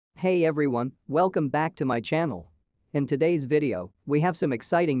Hey everyone, welcome back to my channel. In today's video, we have some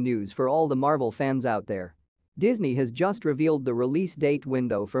exciting news for all the Marvel fans out there. Disney has just revealed the release date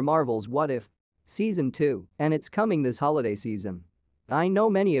window for Marvel's What If? Season 2, and it's coming this holiday season. I know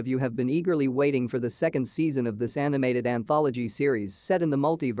many of you have been eagerly waiting for the second season of this animated anthology series set in the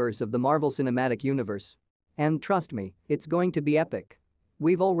multiverse of the Marvel Cinematic Universe. And trust me, it's going to be epic.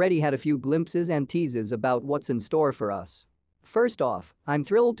 We've already had a few glimpses and teases about what's in store for us. First off, I'm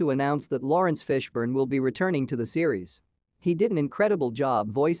thrilled to announce that Lawrence Fishburne will be returning to the series. He did an incredible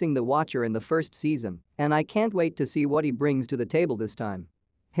job voicing the Watcher in the first season, and I can't wait to see what he brings to the table this time.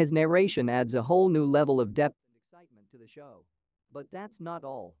 His narration adds a whole new level of depth and excitement to the show. But that's not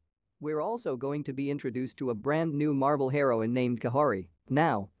all. We're also going to be introduced to a brand new Marvel heroine named Kahari.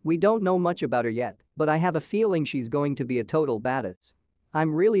 Now, we don't know much about her yet, but I have a feeling she's going to be a total badass.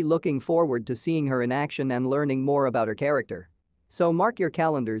 I'm really looking forward to seeing her in action and learning more about her character. So mark your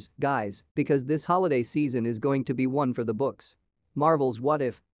calendars, guys, because this holiday season is going to be one for the books. Marvel's What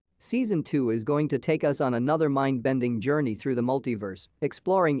If? Season 2 is going to take us on another mind-bending journey through the multiverse,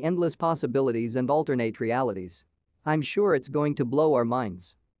 exploring endless possibilities and alternate realities. I'm sure it's going to blow our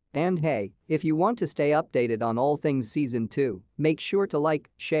minds. And hey, if you want to stay updated on all things Season 2, make sure to like,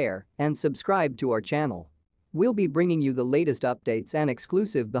 share, and subscribe to our channel. We'll be bringing you the latest updates and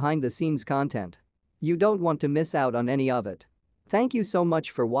exclusive behind-the-scenes content. You don't want to miss out on any of it. Thank you so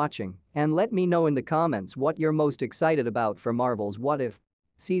much for watching, and let me know in the comments what you're most excited about for Marvel's What If?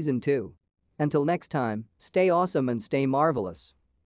 Season 2. Until next time, stay awesome and stay marvelous.